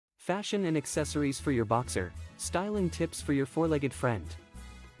Fashion and accessories for your boxer, styling tips for your four-legged friend.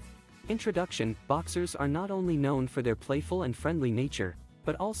 Introduction: boxers are not only known for their playful and friendly nature,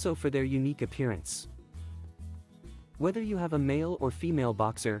 but also for their unique appearance. Whether you have a male or female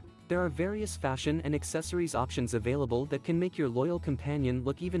boxer, there are various fashion and accessories options available that can make your loyal companion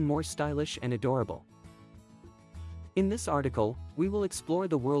look even more stylish and adorable. In this article, we will explore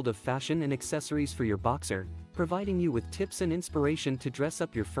the world of fashion and accessories for your boxer, providing you with tips and inspiration to dress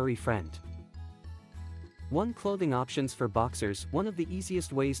up your furry friend. 1. Clothing options for boxers. One of the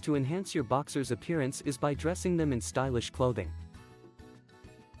easiest ways to enhance your boxer's appearance is by dressing them in stylish clothing.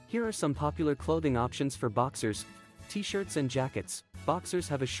 Here are some popular clothing options for boxers. T-shirts and jackets. Boxers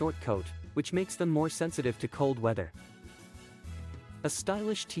have a short coat, which makes them more sensitive to cold weather. A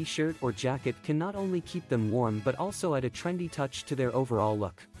stylish t-shirt or jacket can not only keep them warm but also add a trendy touch to their overall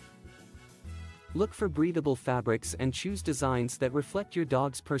look. Look for breathable fabrics and choose designs that reflect your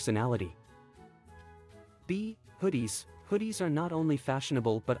dog's personality. B. Hoodies. Hoodies are not only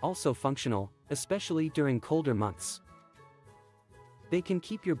fashionable but also functional, especially during colder months. They can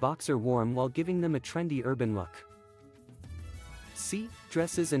keep your boxer warm while giving them a trendy urban look. C.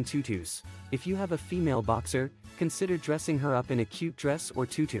 Dresses and tutus. If you have a female boxer, consider dressing her up in a cute dress or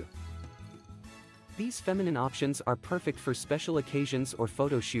tutu. These feminine options are perfect for special occasions or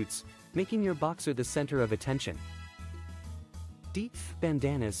photo shoots, making your boxer the center of attention. D.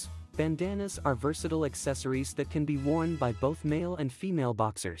 Bandanas. Bandanas are versatile accessories that can be worn by both male and female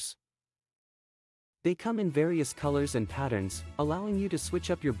boxers. They come in various colors and patterns, allowing you to switch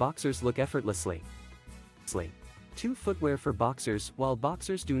up your boxer's look effortlessly. 2. Footwear for boxers. While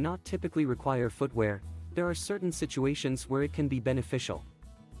boxers do not typically require footwear, there are certain situations where it can be beneficial.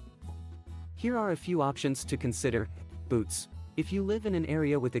 Here are a few options to consider. Boots. If you live in an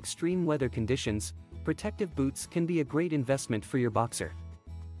area with extreme weather conditions, protective boots can be a great investment for your boxer.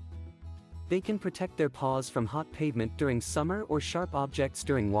 They can protect their paws from hot pavement during summer or sharp objects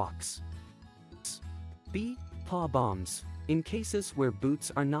during walks. B. Paw balms. In cases where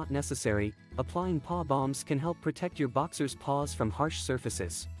boots are not necessary, applying paw balms can help protect your boxer's paws from harsh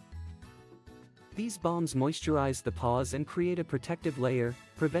surfaces. These balms moisturize the paws and create a protective layer,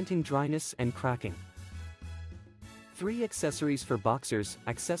 preventing dryness and cracking. 3. Accessories for boxers.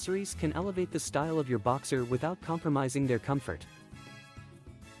 Accessories can elevate the style of your boxer without compromising their comfort.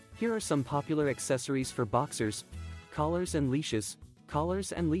 Here are some popular accessories for boxers. Collars and leashes.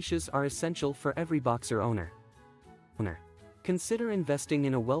 Collars and leashes are essential for every boxer owner. Consider investing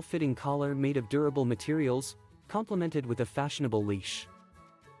in a well-fitting collar made of durable materials, complemented with a fashionable leash.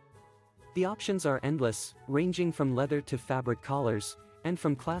 The options are endless, ranging from leather to fabric collars, and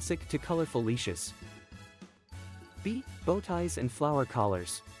from classic to colorful leashes. B. Bow ties and flower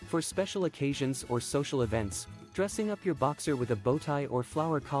collars. For special occasions or social events, dressing up your boxer with a bow tie or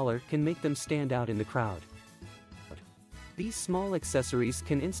flower collar can make them stand out in the crowd. These small accessories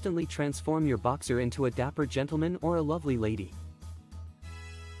can instantly transform your boxer into a dapper gentleman or a lovely lady.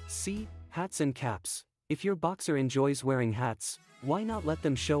 C. Hats and caps. If your boxer enjoys wearing hats, why not let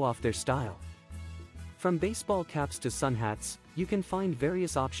them show off their style? From baseball caps to sun hats, you can find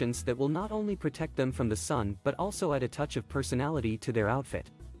various options that will not only protect them from the sun but also add a touch of personality to their outfit.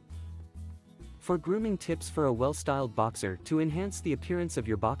 For grooming tips for a well-styled boxer. To enhance the appearance of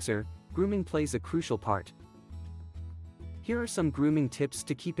your boxer, grooming plays a crucial part. Here are some grooming tips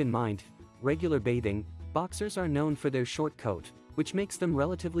to keep in mind. Regular bathing. Boxers are known for their short coat, which makes them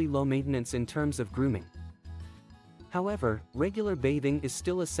relatively low maintenance in terms of grooming. However, regular bathing is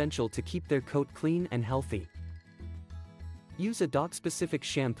still essential to keep their coat clean and healthy. Use a dog-specific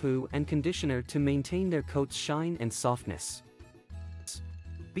shampoo and conditioner to maintain their coat's shine and softness.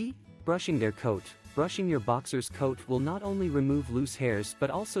 B. Brushing their coat. Brushing your boxer's coat will not only remove loose hairs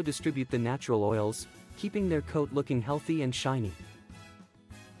but also distribute the natural oils, keeping their coat looking healthy and shiny.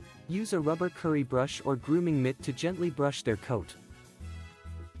 Use a rubber curry brush or grooming mitt to gently brush their coat.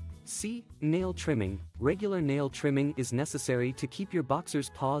 C. Nail trimming. Regular nail trimming is necessary to keep your boxer's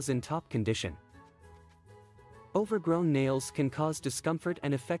paws in top condition. Overgrown nails can cause discomfort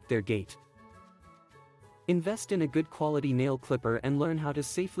and affect their gait. Invest in a good quality nail clipper and learn how to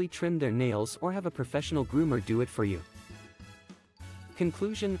safely trim their nails or have a professional groomer do it for you.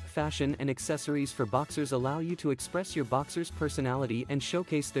 Conclusion: fashion and accessories for boxers allow you to express your boxer's personality and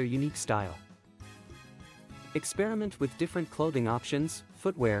showcase their unique style. Experiment with different clothing options,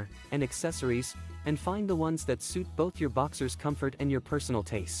 footwear, and accessories, and find the ones that suit both your boxer's comfort and your personal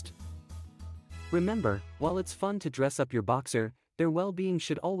taste. Remember, while it's fun to dress up your boxer, their well-being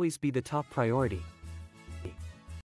should always be the top priority.